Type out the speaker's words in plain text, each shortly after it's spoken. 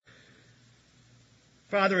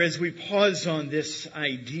Father, as we pause on this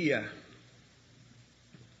idea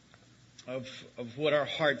of what our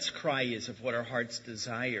heart's cry is, of what our heart's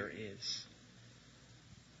desire is,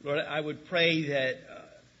 Lord, I would pray that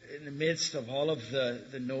in the midst of all of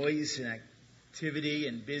the noise and activity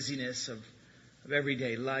and busyness of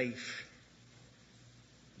everyday life,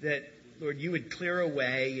 that, Lord, you would clear a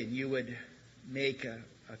way and you would make a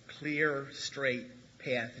clear, straight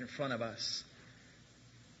path in front of us.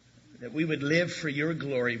 That we would live for your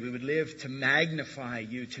glory. We would live to magnify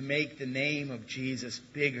you, to make the name of Jesus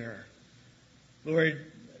bigger. Lord,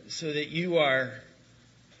 so that you are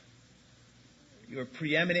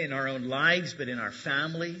preeminent in our own lives, but in our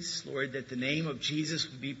families. Lord, that the name of Jesus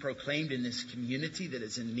would be proclaimed in this community that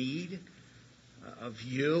is in need of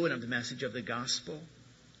you and of the message of the gospel.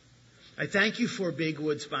 I thank you for Big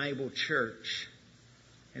Woods Bible Church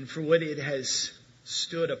and for what it has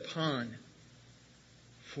stood upon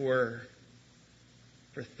for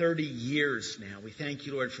 30 years now. We thank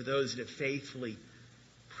you, Lord, for those that have faithfully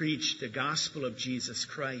preached the gospel of Jesus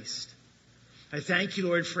Christ. I thank you,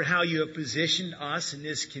 Lord, for how you have positioned us in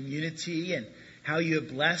this community and how you have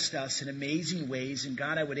blessed us in amazing ways. And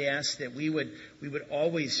God, I would ask that we would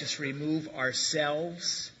always just remove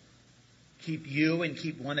ourselves, keep you and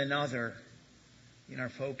keep one another in our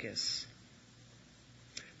focus.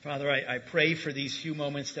 Father, I pray for these few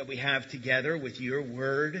moments that we have together with your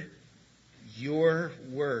word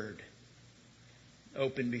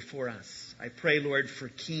open before us. I pray, Lord, for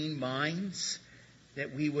keen minds,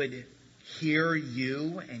 that we would hear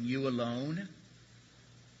you and you alone.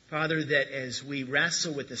 Father, that as we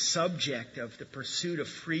wrestle with the subject of the pursuit of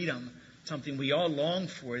freedom, something we all long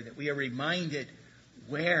for, that we are reminded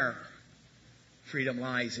where freedom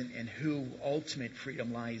lies and who ultimate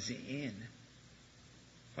freedom lies in.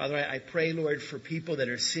 Father, I pray, Lord, for people that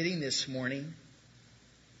are sitting this morning,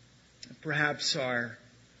 perhaps are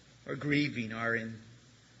grieving, are in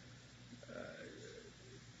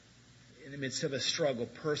the midst of a struggle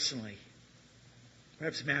personally.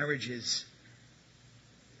 Perhaps marriage is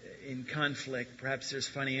in conflict. Perhaps there's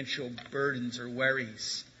financial burdens or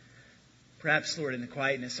worries. Perhaps, Lord, in the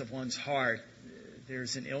quietness of one's heart,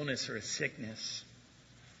 there's an illness or a sickness.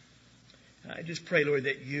 I just pray, Lord,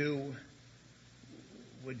 that you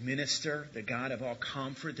would minister, the God of all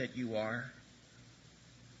comfort that you are.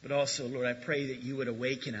 But also, Lord, I pray that you would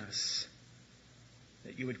awaken us,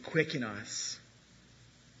 that you would quicken us,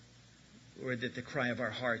 Lord, that the cry of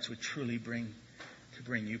our hearts would truly bring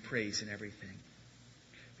you praise in everything.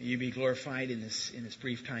 May you be glorified in this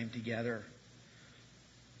brief time together.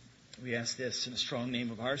 We ask this in the strong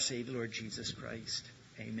name of our Savior, Lord Jesus Christ.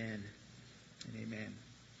 Amen and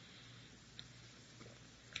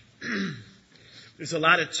amen. There's a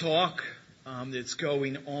lot of talk that's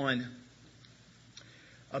going on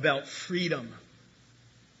about freedom.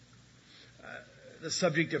 The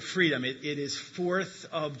subject of freedom. It is 4th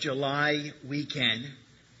of July weekend.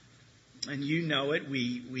 And you know it.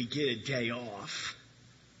 We get a day off,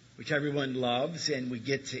 which everyone loves. And we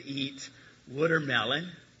get to eat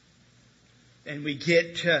watermelon. And we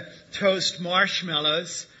get to toast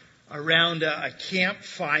marshmallows around a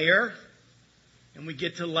campfire. And we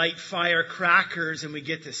get to light firecrackers, and we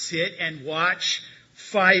get to sit and watch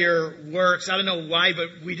fireworks. I don't know why, but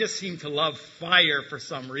we just seem to love fire for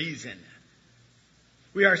some reason.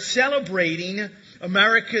 We are celebrating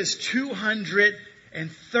America's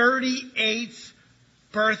 238th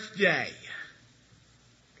birthday.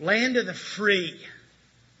 Land of the free.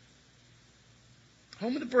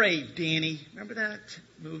 Home of the brave, Danny. Remember that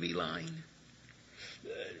movie line?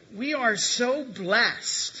 We are so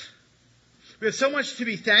blessed. We have so much to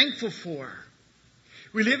be thankful for.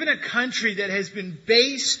 We live in a country that has been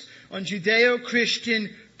based on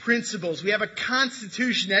Judeo-Christian principles. We have a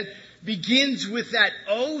constitution that begins with that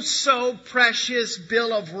oh so precious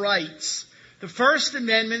Bill of Rights. The First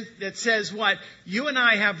Amendment that says what? You and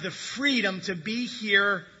I have the freedom to be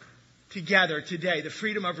here together today. The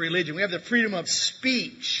freedom of religion. We have the freedom of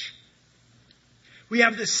speech. We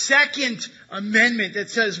have the Second Amendment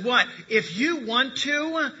that says what? If you want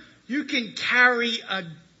to, you can carry a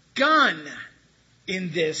gun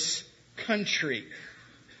in this country.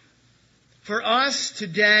 For us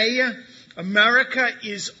today, America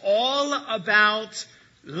is all about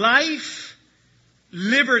life,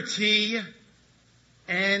 liberty,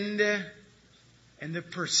 and the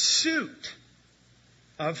pursuit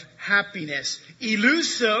of happiness.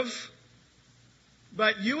 Elusive,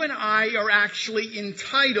 but you and I are actually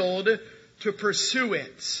entitled to pursue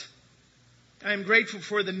it. I am grateful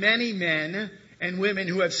for the many men and women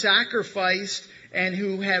who have sacrificed and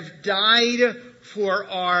who have died for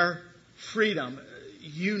our freedom.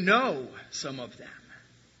 You know some of them.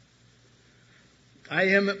 I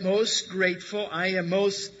am most grateful. I am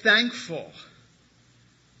most thankful.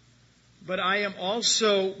 But I am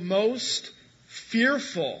also most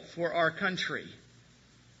fearful for our country,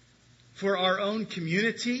 for our own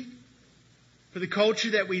community, for the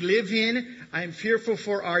culture that we live in. I am fearful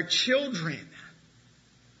for our children.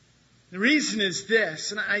 The reason is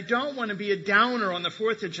this, and I don't want to be a downer on the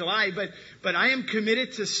 4th of July, but I am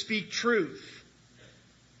committed to speak truth.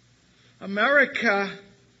 America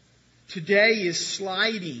today is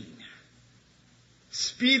sliding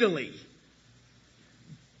speedily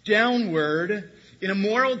downward in a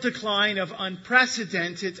moral decline of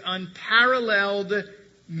unprecedented, unparalleled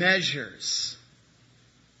measures.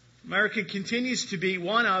 America continues to be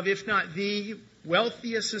one of, if not the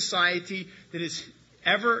wealthiest society that has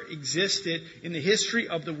ever existed in the history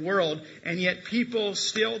of the world, and yet people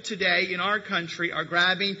still today in our country are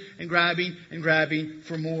grabbing and grabbing and grabbing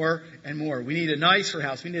for more and more. We need a nicer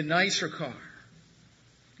house. We need a nicer car.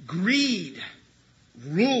 Greed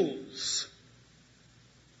rules.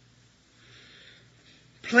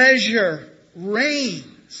 Pleasure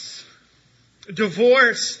reigns.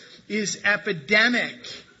 Divorce is epidemic.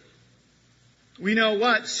 We know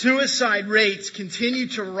what? Suicide rates continue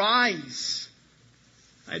to rise.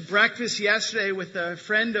 I had breakfast yesterday with a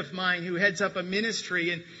friend of mine who heads up a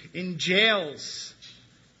ministry in jails,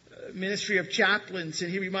 a ministry of chaplains, and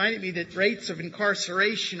he reminded me that rates of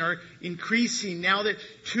incarceration are increasing now that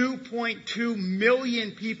 2.2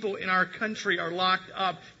 million people in our country are locked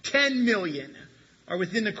up. 10 million are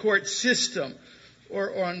within the court system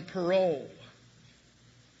or on parole.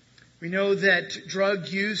 We know that drug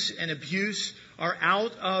use and abuse are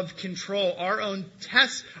out of control. Our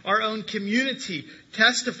own community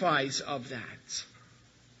testifies of that.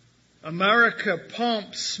 America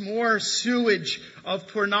pumps more sewage of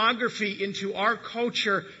pornography into our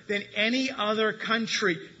culture than any other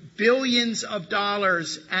country. Billions of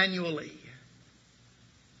dollars annually.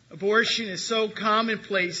 Abortion is so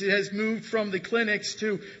commonplace, it has moved from the clinics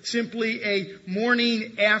to simply a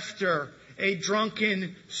morning after a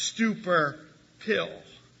drunken stupor pill.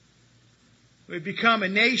 We've become a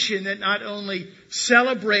nation that not only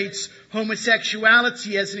celebrates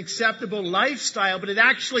homosexuality as an acceptable lifestyle, but it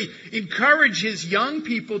actually encourages young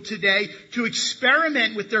people today to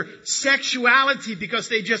experiment with their sexuality because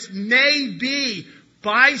they just may be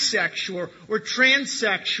bisexual or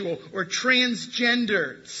transsexual or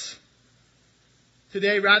transgendered.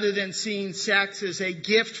 Today, rather than seeing sex as a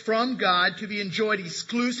gift from God to be enjoyed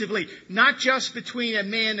exclusively, not just between a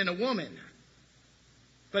man and a woman,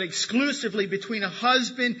 but exclusively between a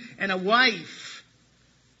husband and a wife.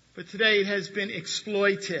 But today it has been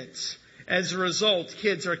exploited. As a result,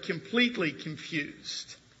 kids are completely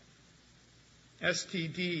confused.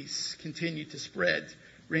 STDs continue to spread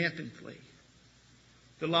rampantly.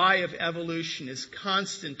 The lie of evolution is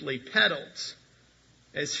constantly peddled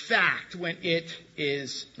as fact when it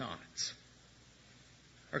is not.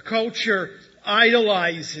 Our culture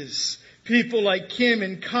idolizes people like Kim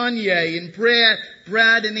and Kanye and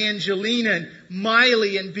Brad and Angelina and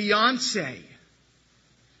Miley and Beyonce,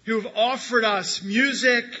 who have offered us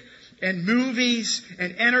music and movies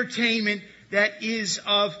and entertainment that is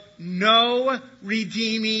of no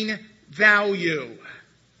redeeming value.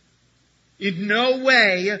 In no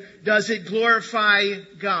way does it glorify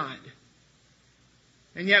God.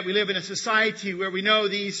 And yet we live in a society where we know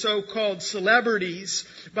these so-called celebrities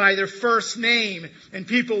by their first name, and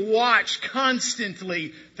people watch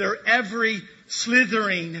constantly their every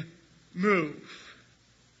slithering move.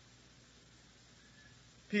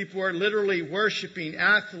 People are literally worshiping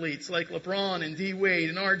athletes like LeBron and D. Wade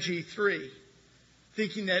and RG3,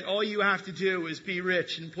 thinking that all you have to do is be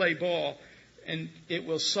rich and play ball, and it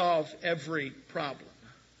will solve every problem.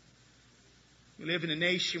 We live in a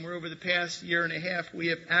nation where over the past year and a half we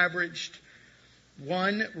have averaged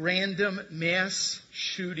one random mass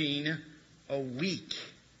shooting a week.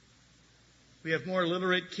 We have more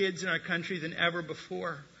literate kids in our country than ever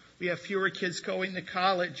before. We have fewer kids going to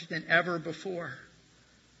college than ever before.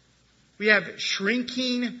 We have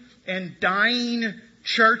shrinking and dying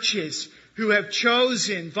churches who have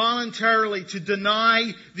chosen voluntarily to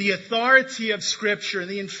deny the authority of Scripture and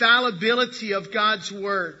the infallibility of God's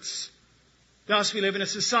words. Thus, we live in a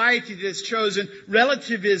society that has chosen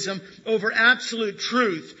relativism over absolute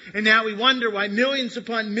truth. And now we wonder why millions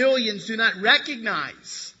upon millions do not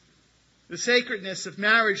recognize the sacredness of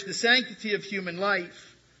marriage, the sanctity of human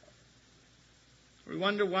life. We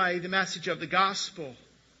wonder why the message of the gospel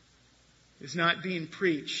is not being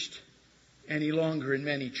preached any longer in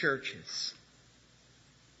many churches.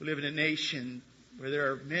 We live in a nation where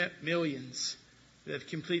there are millions that have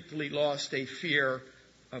completely lost a fear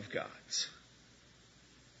of God.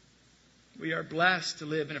 We are blessed to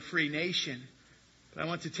live in a free nation. But I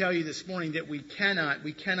want to tell you this morning that we cannot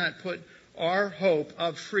put our hope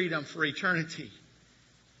of freedom for eternity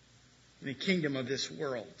in the kingdom of this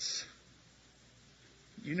world.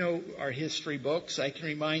 You know our history books. I can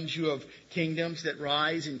remind you of kingdoms that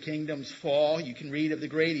rise and kingdoms fall. You can read of the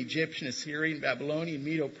great Egyptian, Assyrian, Babylonian,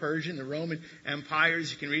 Medo-Persian, the Roman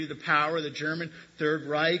empires. You can read of the power of the German Third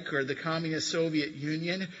Reich or the Communist Soviet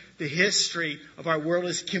Union. The history of our world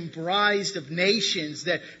is comprised of nations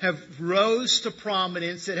that have rose to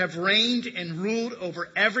prominence, that have reigned and ruled over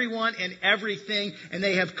everyone and everything, and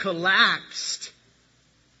they have collapsed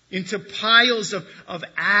into piles of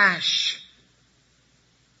ash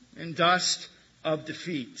and dust of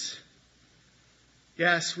defeat.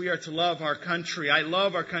 Yes, we are to love our country. I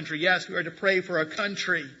love our country. Yes, we are to pray for our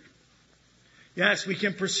country. Yes, we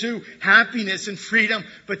can pursue happiness and freedom.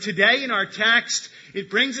 But today in our text, it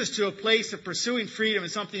brings us to a place of pursuing freedom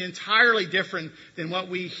is something entirely different than what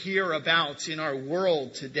we hear about in our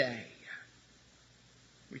world today.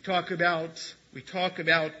 We talk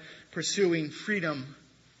about pursuing freedom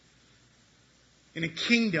in a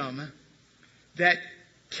kingdom that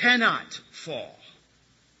cannot fall.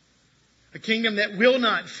 A kingdom that will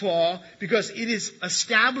not fall because it is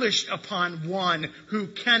established upon one who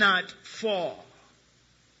cannot fall.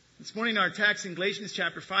 This morning in our text in Galatians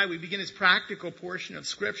chapter 5, we begin this practical portion of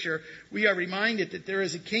Scripture. We are reminded that there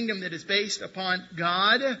is a kingdom that is based upon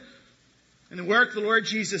God and the work of the Lord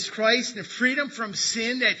Jesus Christ and the freedom from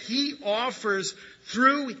sin that He offers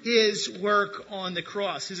through His work on the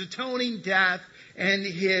cross, His atoning death and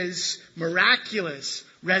His miraculous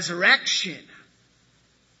resurrection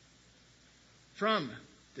from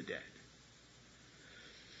the dead.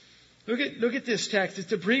 Look at this text.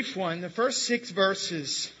 It's a brief one. The first 6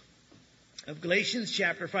 verses of Galatians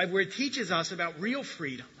chapter 5, where it teaches us about real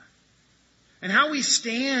freedom and how we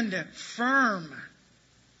stand firm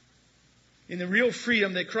in the real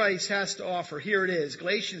freedom that Christ has to offer. Here it is.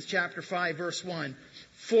 Galatians chapter 5, verse 1.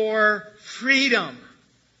 For freedom,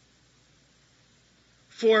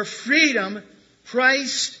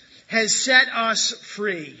 Christ has set us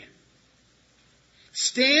free.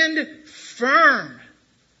 Stand firm,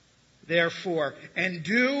 therefore, and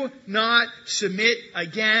do not submit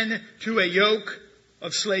again to a yoke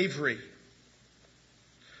of slavery.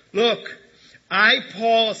 Look, I,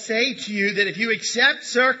 Paul, say to you that if you accept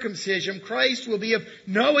circumcision, Christ will be of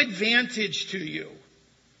no advantage to you.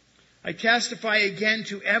 I testify again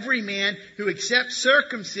to every man who accepts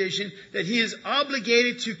circumcision that he is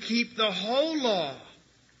obligated to keep the whole law.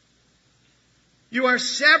 You are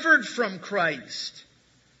severed from Christ,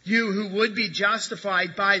 you who would be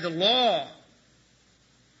justified by the law.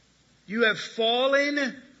 You have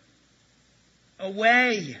fallen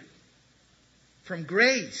away from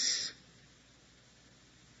grace.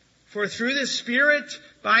 For through the Spirit,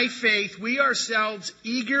 by faith, we ourselves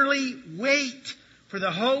eagerly wait for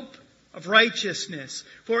the hope of righteousness.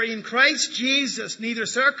 For in Christ Jesus, neither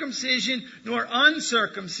circumcision nor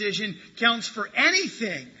uncircumcision counts for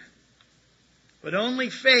anything, but only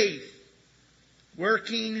faith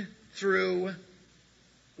working through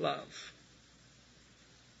love.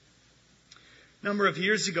 A number of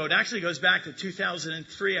years ago, it actually goes back to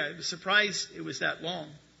 2003. I was surprised it was that long.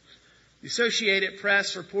 The Associated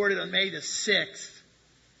Press reported on May the 6th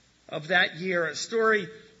of that year a story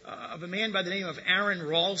of a man by the name of Aron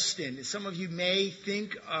Ralston. Some of you may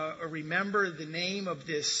think or remember the name of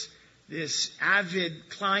this avid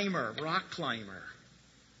climber, rock climber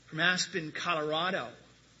from Aspen, Colorado.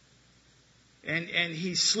 And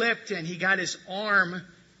he slipped and he got his arm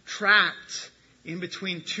trapped in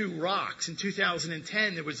between 2 rocks. In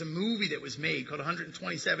 2010, there was a movie that was made called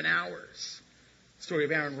 127 Hours. Story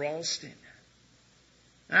of Aron Ralston.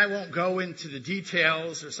 And I won't go into the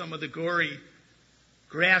details or some of the gory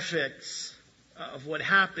graphics of what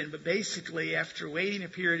happened, but basically after waiting a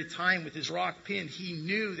period of time with his rock pinned, he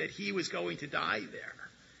knew that he was going to die there.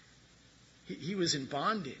 He was in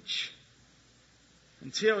bondage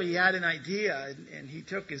until he had an idea, and he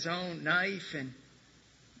took his own knife and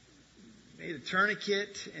made a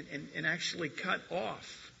tourniquet and actually cut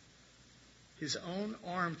off his own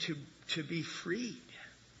arm to be freed.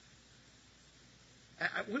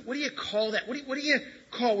 What do you call that? What do you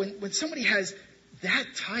call when somebody has that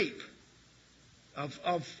type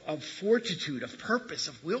of fortitude, of purpose,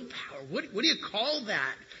 of willpower? What do you call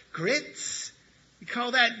that? Grits? You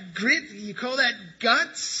call that grit? You call that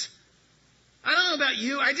guts? I don't know about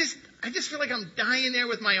you. I just feel like I'm dying there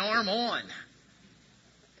with my arm on.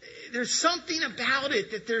 There's something about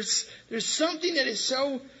it that there's something that is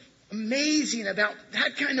so amazing about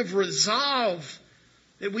that kind of resolve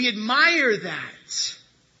that we admire that.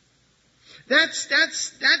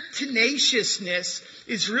 That tenaciousness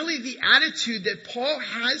is really the attitude that Paul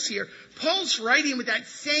has here. Paul's writing with that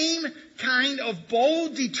same kind of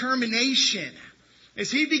bold determination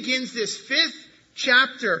as he begins this 5th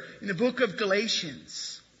chapter in the book of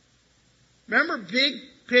Galatians. Remember big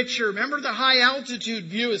picture. Remember the high altitude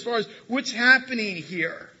view as far as what's happening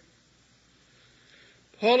here.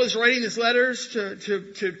 Paul is writing his letters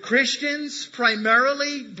to Christians,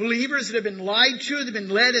 primarily believers that have been lied to, that have been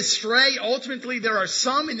led astray. Ultimately, there are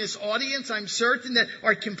some in this audience, I'm certain, that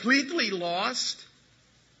are completely lost.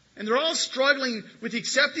 And they're all struggling with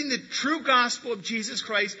accepting the true gospel of Jesus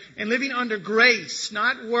Christ and living under grace,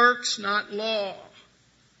 not works, not law.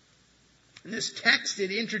 And this text,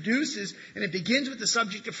 it introduces and it begins with the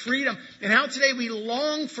subject of freedom and how today we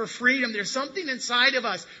long for freedom. There's something inside of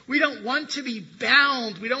us. We don't want to be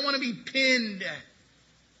bound. We don't want to be pinned.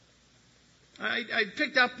 I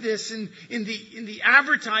picked up this in the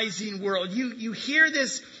advertising world. You hear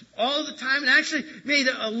this all the time, and I actually made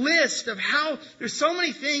a list of how there's so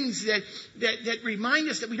many things that remind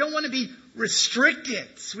us that we don't want to be restricted.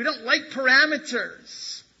 We don't like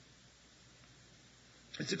parameters.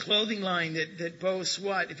 It's a clothing line that boasts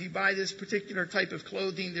what? If you buy this particular type of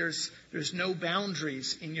clothing, there's no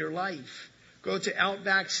boundaries in your life. Go to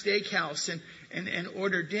Outback Steakhouse and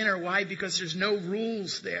order dinner. Why? Because there's no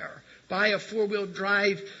rules there. Buy a 4-wheel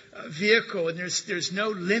drive vehicle and there's no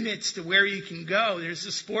limits to where you can go. There's a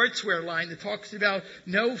sportswear line that talks about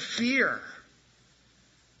no fear.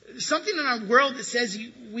 There's something in our world that says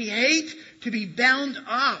we hate to be bound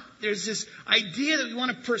up. There's this idea that we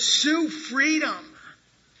want to pursue freedom.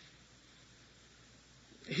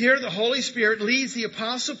 Here the Holy Spirit leads the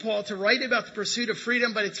Apostle Paul to write about the pursuit of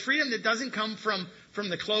freedom, but it's freedom that doesn't come from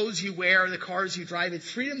the clothes you wear or the cars you drive. It's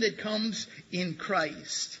freedom that comes in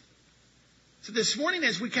Christ. So this morning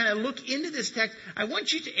as we kind of look into this text, I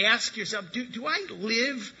want you to ask yourself, do I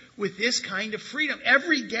live with this kind of freedom?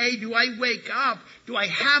 Every day, do I wake up? Do I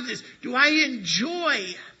have this? Do I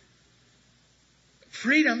enjoy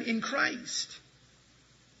freedom in Christ?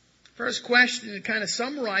 First question that kind of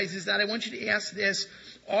summarizes that, I want you to ask this.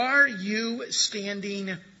 Are you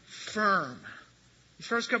standing firm? These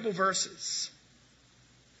first couple verses.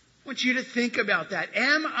 I want you to think about that.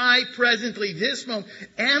 Am I presently, this moment,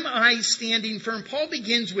 am I standing firm? Paul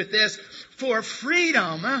begins with this. For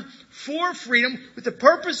freedom, with the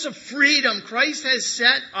purpose of freedom, Christ has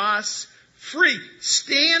set us free.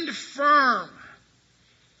 Stand firm.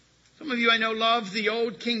 Some of you I know love the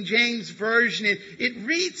old King James Version. It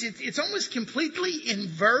reads, it's almost completely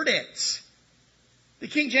inverted. The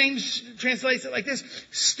King James translates it like this.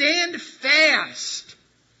 Stand fast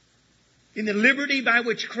in the liberty by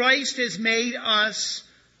which Christ has made us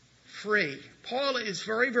free. Paul is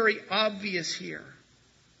very, very obvious here.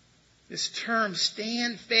 This term,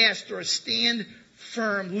 stand fast or stand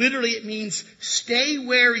firm, literally it means stay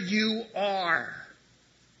where you are.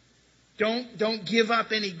 Don't give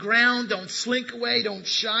up any ground. Don't slink away. Don't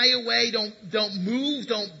shy away. Don't move.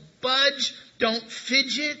 Don't budge. Don't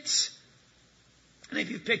fidget. And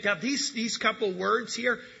if you've picked up these couple words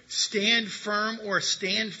here, stand firm or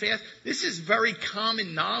stand fast, this is very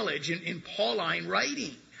common knowledge in Pauline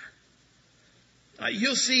writing.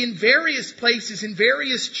 You'll see in various places, in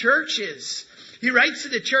various churches. He writes to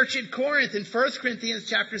the church at Corinth in 1 Corinthians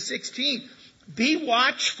chapter 16, be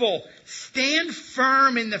watchful, stand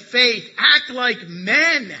firm in the faith, act like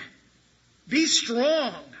men, be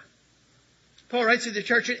strong. Paul writes to the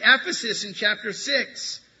church at Ephesus in chapter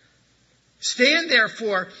 6, stand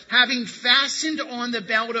therefore, having fastened on the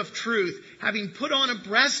belt of truth, having put on a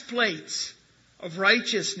breastplate of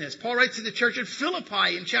righteousness. Paul writes to the church at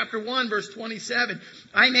Philippi in chapter 1, verse 27,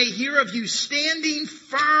 I may hear of you standing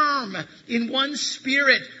firm in one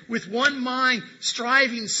spirit, with one mind,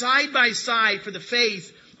 striving side by side for the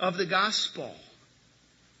faith of the gospel.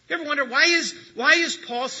 You ever wonder, why is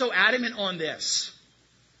Paul so adamant on this?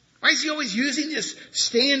 Why is he always using this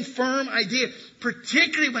stand firm idea,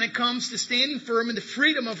 particularly when it comes to standing firm in the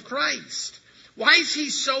freedom of Christ? Why is he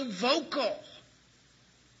so vocal?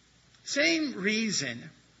 Same reason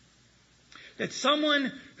that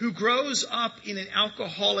someone who grows up in an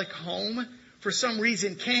alcoholic home for some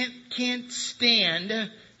reason can't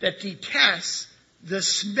stand, that detests the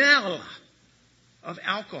smell of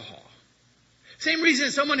alcohol. Same reason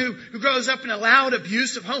as someone who grows up in a loud,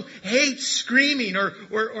 abusive home hates screaming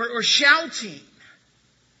or shouting.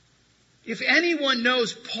 If anyone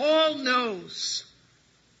knows, Paul knows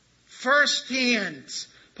firsthand.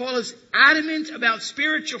 Paul is adamant about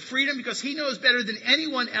spiritual freedom because he knows better than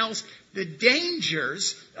anyone else the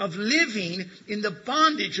dangers of living in the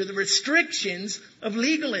bondage or the restrictions of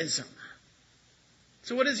legalism.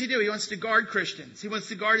 So what does he do? He wants to guard Christians. He wants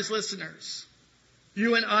to guard his listeners.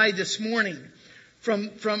 You and I this morning from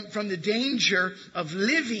the danger of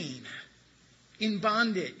living in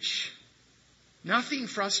bondage. Nothing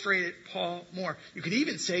frustrated Paul more. You could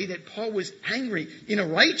even say that Paul was angry in a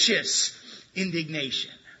righteous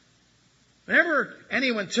indignation. Whenever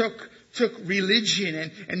anyone took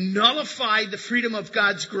religion and nullified the freedom of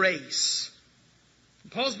God's grace.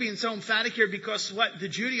 Paul's being so emphatic here because what? The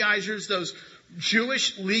Judaizers, those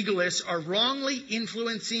Jewish legalists, are wrongly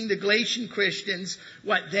influencing the Galatian Christians.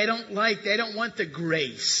 What? They don't like. They don't want the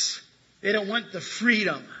grace. They don't want the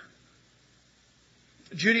freedom.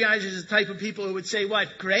 Judaizers are the type of people who would say,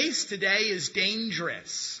 what? Grace today is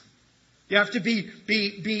dangerous. You have to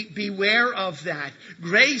beware of that.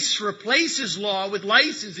 Grace replaces law with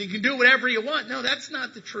license. You can do whatever you want. No, that's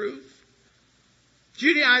not the truth.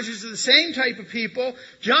 Judaizers are the same type of people,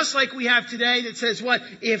 just like we have today, that says what?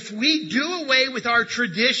 If we do away with our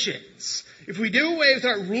traditions, if we do away with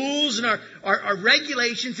our rules and our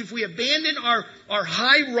regulations, if we abandon our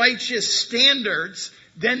high righteous standards,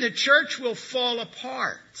 then the church will fall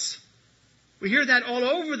apart. We hear that all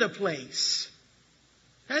over the place.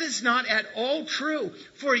 That is not at all true.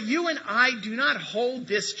 For you and I do not hold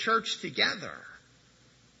this church together.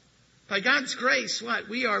 By God's grace, what?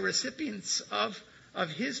 We are recipients of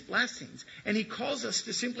His blessings. And He calls us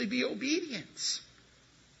to simply be obedient.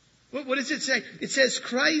 What does it say? It says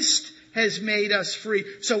Christ has made us free,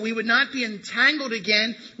 so we would not be entangled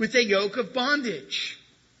again with a yoke of bondage.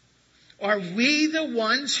 Are we the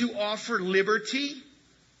ones who offer liberty?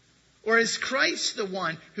 Or is Christ the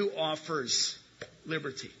one who offers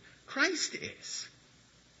liberty? Christ is.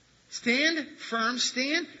 Stand firm,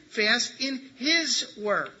 stand fast in His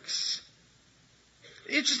works.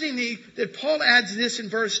 Interestingly, that Paul adds this in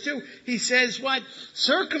verse 2. He says what?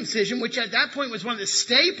 Circumcision, which at that point was one of the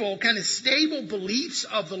stable beliefs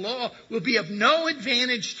of the law, will be of no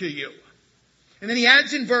advantage to you. And then he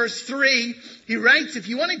adds in verse 3, he writes, if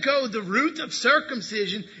you want to go the route of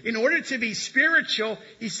circumcision in order to be spiritual,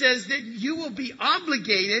 he says that you will be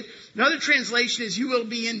obligated. Another translation is you will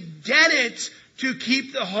be indebted to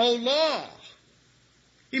keep the whole law.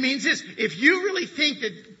 He means this, if you really think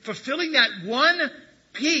that fulfilling that one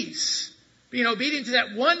piece, being obedient to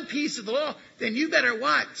that one piece of the law, then you better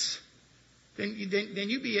what? Then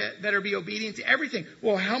you better be obedient to everything.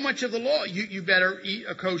 Well, how much of the law? You better eat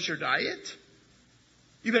a kosher diet.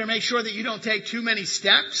 You better make sure that you don't take too many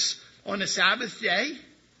steps on the Sabbath day.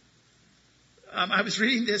 I was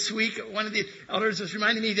reading this week, one of the elders was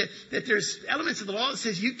reminding me that there's elements of the law that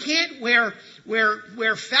says you can't wear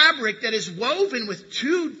fabric that is woven with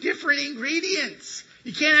two different ingredients.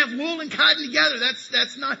 You can't have wool and cotton together.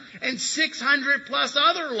 That's not, and 600 plus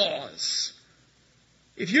other laws.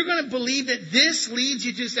 If you're going to believe that this leads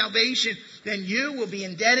you to salvation, then you will be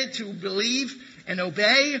indebted to believe and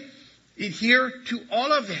obey, adhere to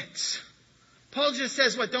all of it. Paul just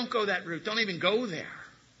says, what? Don't go that route. Don't even go there.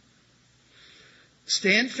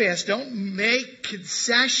 Stand fast. Don't make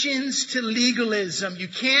concessions to legalism. You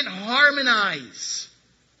can't harmonize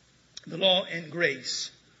the law and grace.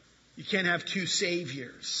 You can't have two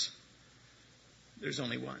saviors. There's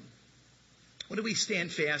only one. What do we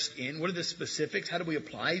stand fast in? What are the specifics? How do we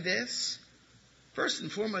apply this? First and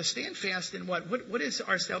foremost, stand fast in what? What is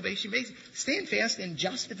our salvation based? Stand fast in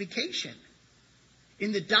justification.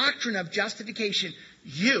 In the doctrine of justification,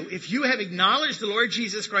 if you have acknowledged the Lord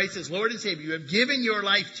Jesus Christ as Lord and Savior, you have given your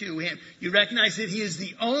life to Him, you recognize that He is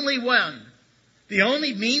the only one, the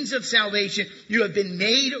only means of salvation, you have been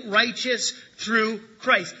made righteous through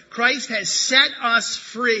Christ. Christ has set us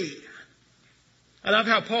free. I love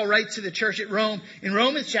how Paul writes to the church at Rome in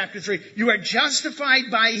Romans chapter 3. You are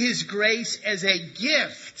justified by His grace as a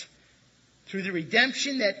gift through the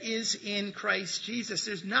redemption that is in Christ Jesus.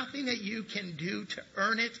 There's nothing that you can do to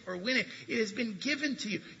earn it or win it. It has been given to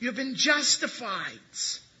you. You have been justified.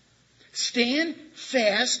 Stand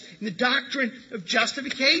fast in the doctrine of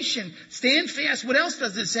justification. Stand fast. What else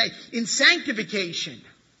does it say? In sanctification.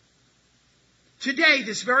 Today,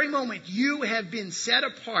 this very moment, you have been set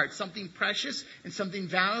apart. Something precious and something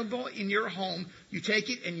valuable in your home. You take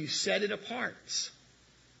it and you set it apart.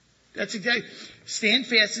 That's exactly. Stand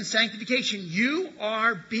fast in sanctification. You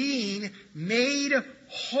are being made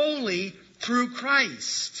holy through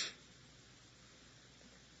Christ.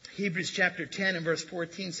 Hebrews chapter 10 and verse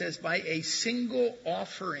 14 says, by a single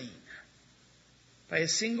offering,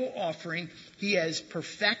 He has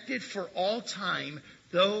perfected for all time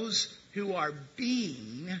those who are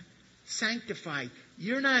being sanctified.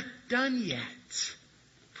 You're not done yet.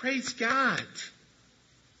 Praise God.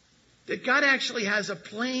 That God actually has a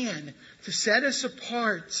plan to set us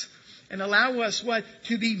apart and allow us what?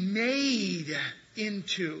 To be made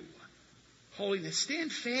into holiness.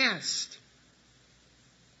 Stand fast.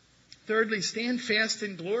 Thirdly, stand fast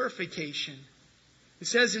in glorification. It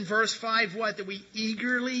says in verse 5 what? That we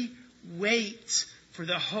eagerly wait for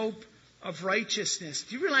the hope of righteousness.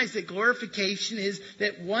 Do you realize that glorification is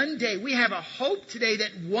that one day, we have a hope today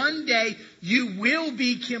that one day you will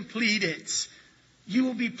be completed. You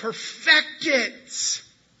will be perfected.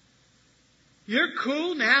 You're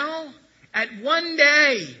cool now. At one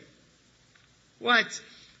day. What?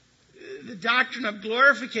 The doctrine of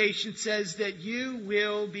glorification says that you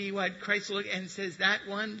will be what? Christ will look and says that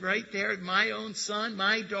one right there, my own son,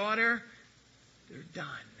 my daughter, they're done.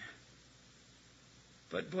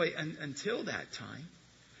 But boy, until that time,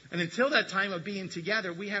 and until that time of being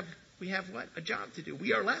together, we have what? A job to do.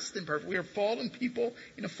 We are less than perfect. We are fallen people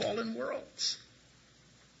in a fallen world.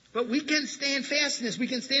 But we can stand fast in this. We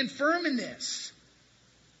can stand firm in this.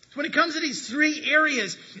 So when it comes to these three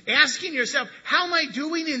areas, asking yourself, how am I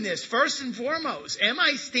doing in this? First and foremost, am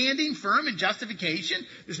I standing firm in justification?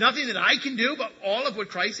 There's nothing that I can do but all of what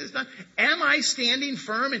Christ has done. Am I standing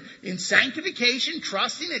firm in sanctification,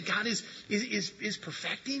 trusting that God is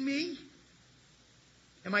perfecting me?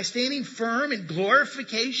 Am I standing firm in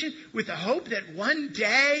glorification with the hope that one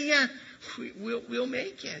day we'll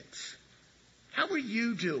make it? How are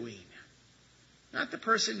you doing? Not the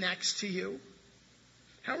person next to you.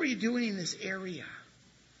 How are you doing in this area?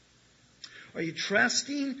 Are you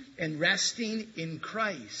trusting and resting in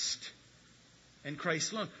Christ and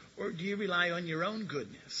Christ alone? Or do you rely on your own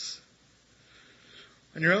goodness?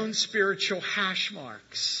 On your own spiritual hash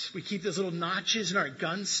marks? We keep those little notches in our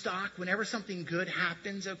gun stock whenever something good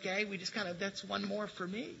happens, okay? We just that's one more for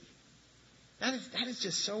me. That is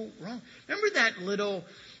just so wrong. Remember that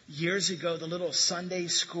years ago, the little Sunday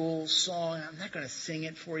school song? I'm not going to sing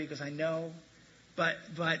it for you because I know. But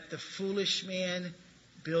the foolish man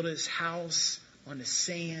built his house on the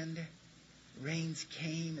sand. Rains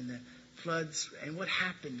came and the floods. And what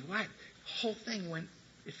happened? What? The whole thing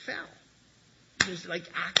it fell. There's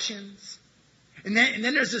actions. And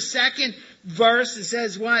then there's a second verse that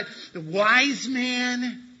says what? The wise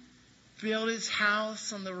man built his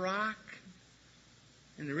house on the rock.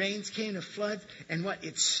 And the rains came, the floods. And what?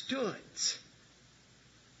 It stood.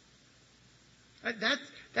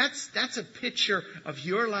 That's a picture of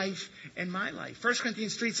your life and my life. 1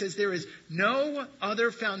 Corinthians 3 says there is no other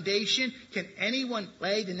foundation can anyone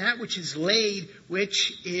lay than that which is laid,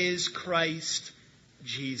 which is Christ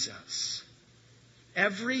Jesus.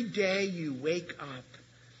 Every day you wake up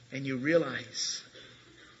and you realize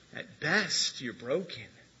at best you're broken.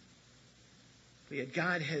 But yet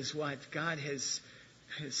God has what? God has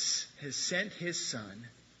sent His Son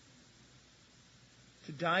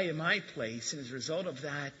to die in my place, and as a result of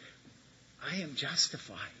that, I am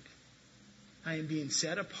justified. I am being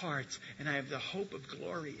set apart, and I have the hope of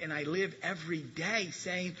glory, and I live every day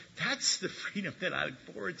saying, that's the freedom that I look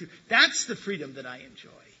forward to. That's the freedom that I enjoy.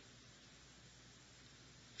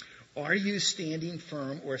 Are you standing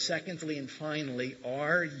firm? Or secondly and finally,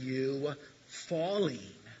 are you falling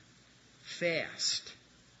fast?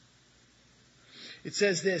 It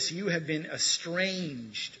says this, you have been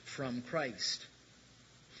estranged from Christ.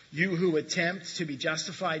 You who attempt to be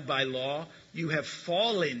justified by law, you have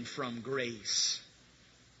fallen from grace.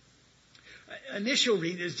 Initial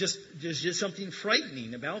read is there's just something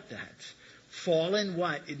frightening about that. Fallen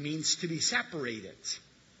what? It means to be separated.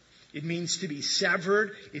 It means to be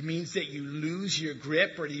severed. It means that you lose your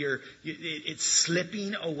grip or it's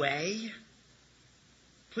slipping away.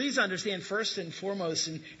 Please understand first and foremost,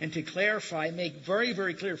 and to clarify, make very,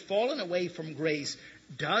 very clear, fallen away from grace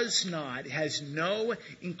has no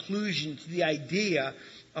inclusion to the idea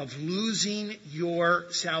of losing your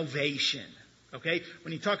salvation. Okay?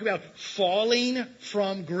 When you talk about falling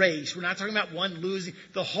from grace, we're not talking about one losing.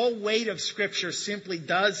 The whole weight of Scripture simply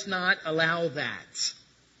does not allow that.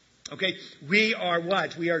 Okay? We are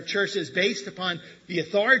what? We are churches based upon the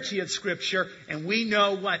authority of Scripture, and we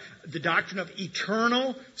know what? The doctrine of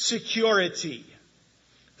eternal security.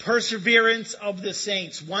 Perseverance of the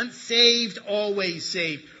saints. Once saved, always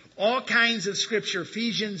saved. All kinds of Scripture.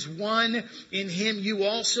 Ephesians 1, in Him you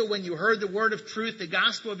also, when you heard the word of truth, the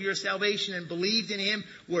gospel of your salvation, and believed in Him,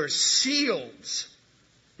 were sealed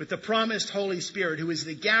with the promised Holy Spirit, who is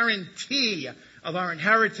the guarantee of our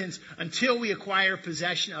inheritance until we acquire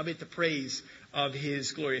possession of it, the praise of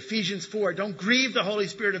His glory. Ephesians 4, don't grieve the Holy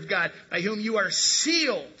Spirit of God, by whom you are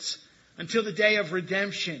sealed until the day of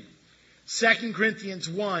redemption. 2 Corinthians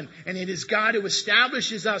 1, and it is God who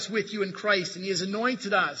establishes us with you in Christ, and He has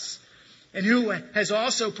anointed us. and who has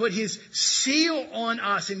also put His seal on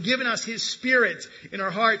us and given us His Spirit in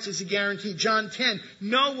our hearts as a guarantee. John 10,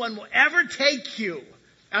 no one will ever take you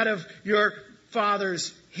out of your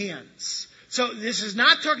Father's hands. So this is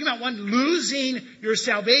not talking about one losing your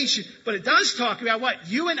salvation, but it does talk about what?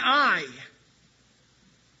 You and I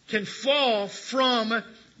can fall from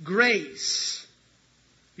grace.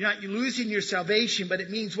 You're not losing your salvation, but it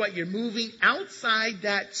means what? You're moving outside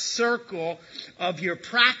that circle of your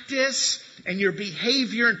practice and your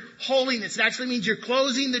behavior and holiness. It actually means you're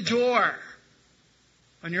closing the door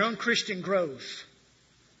on your own Christian growth,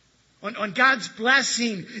 on God's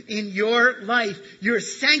blessing in your life. Your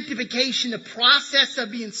sanctification, the process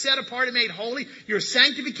of being set apart and made holy, your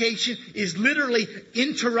sanctification is literally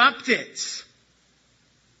interrupted.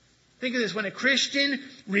 Think of this. When a Christian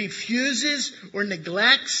refuses or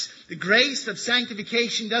neglects the grace of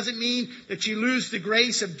sanctification, doesn't mean that you lose the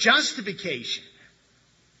grace of justification.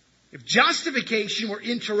 If justification were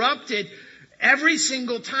interrupted every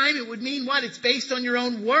single time, it would mean what? It's based on your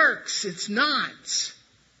own works. It's not.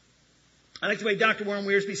 I like the way Dr. Warren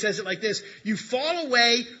Wiersbe says it like this. You fall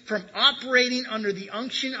away from operating under the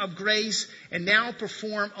unction of grace and now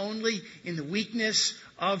perform only in the weakness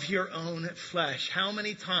of your own flesh. How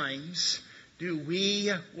many times do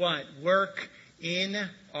we what? Work in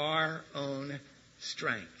our own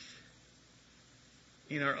strength.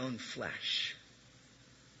 In our own flesh.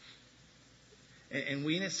 And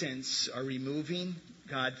we, in a sense, are removing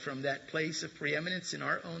God from that place of preeminence in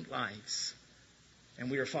our own lives. And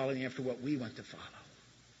we are following after what we want to follow.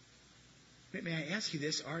 May I ask you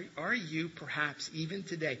this? Are you perhaps, even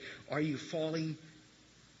today, are you falling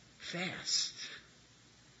fast?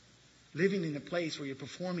 Living in a place where you're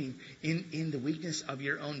performing in the weakness of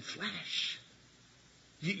your own flesh.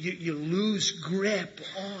 You lose grip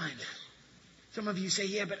on. Some of you say,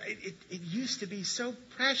 yeah, but it used to be so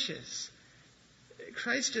precious.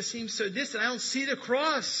 Christ just seems so distant. I don't see the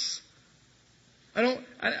cross. I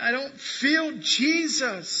don't feel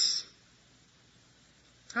Jesus.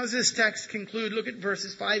 How does this text conclude? Look at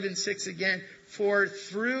verses 5 and 6 again. For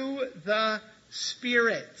through the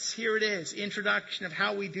Spirit, here it is, introduction of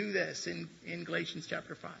how we do this in Galatians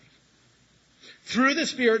chapter 5. Through the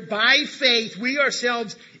Spirit, by faith, we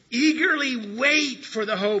ourselves eagerly wait for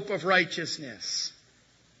the hope of righteousness.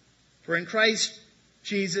 For in Christ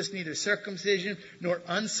Jesus, neither circumcision nor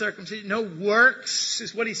uncircumcision, no works,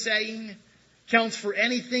 is what he's saying, counts for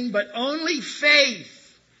anything, but only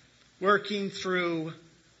faith working through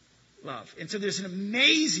love. And so there's an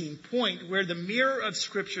amazing point where the mirror of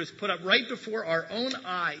Scripture is put up right before our own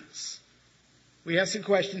eyes. We ask the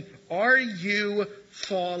question, are you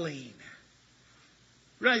falling?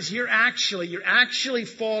 Realize you're actually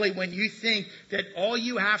falling when you think that all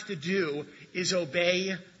you have to do is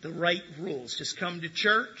obey the right rules. Just come to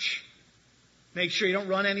church, make sure you don't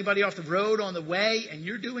run anybody off the road on the way, and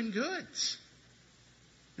you're doing good.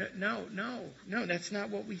 No, that's not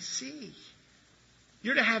what we see.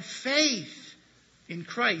 You're to have faith in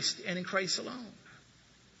Christ and in Christ alone.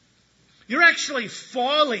 You're actually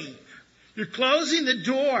falling. You're closing the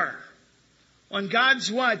door on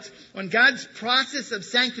God's what? On God's process of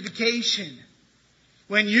sanctification.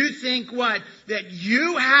 When you think what? That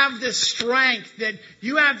you have the strength, that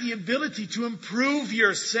you have the ability to improve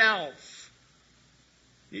yourself.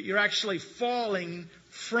 You're actually falling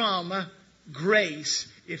from grace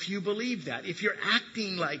if you believe that. If you're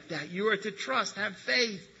acting like that, you are to trust, have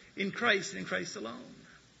faith in Christ and in Christ alone.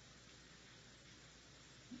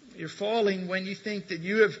 You're falling when you think that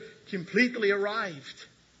you have completely arrived.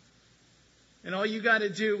 And all you got to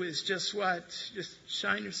do is just what? Just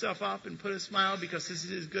shine yourself up and put a smile because this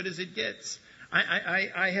is as good as it gets.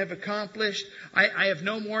 I have accomplished. I have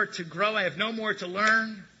no more to grow. I have no more to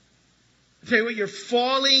learn. I tell you what, you're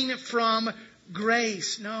falling from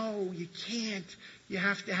grace. No, you can't. You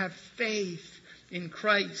have to have faith in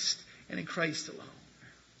Christ and in Christ alone.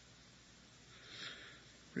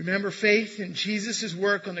 Remember, faith in Jesus'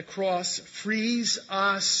 work on the cross frees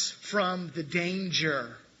us from the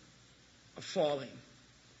danger of falling.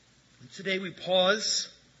 And today we pause.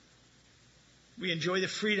 We enjoy the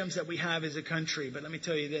freedoms that we have as a country. But let me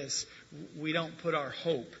tell you this. We don't put our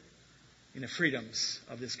hope in the freedoms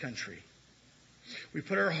of this country. We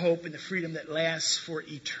put our hope in the freedom that lasts for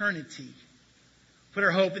eternity. Put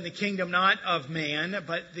our hope in the kingdom not of man,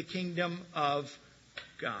 but the kingdom of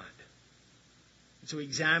God. And so we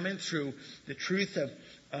examine through the truth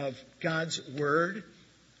of God's Word,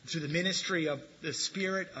 through the ministry of the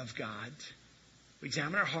Spirit of God. We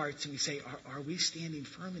examine our hearts and we say, are we standing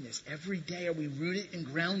firm in this? Every day, are we rooted and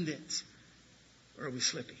grounded? Or are we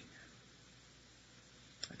slipping?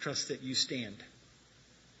 I trust that you stand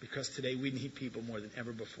because today we need people more than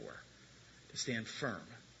ever before to stand firm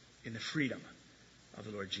in the freedom of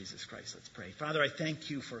the Lord Jesus Christ. Let's pray. Father, I thank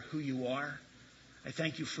you for who you are. I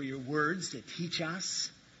thank you for your words that teach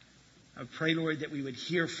us. I pray, Lord, that we would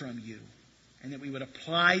hear from you and that we would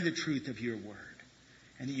apply the truth of your word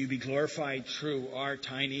and that you be glorified through our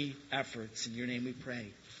tiny efforts. In your name we pray.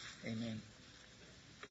 Amen.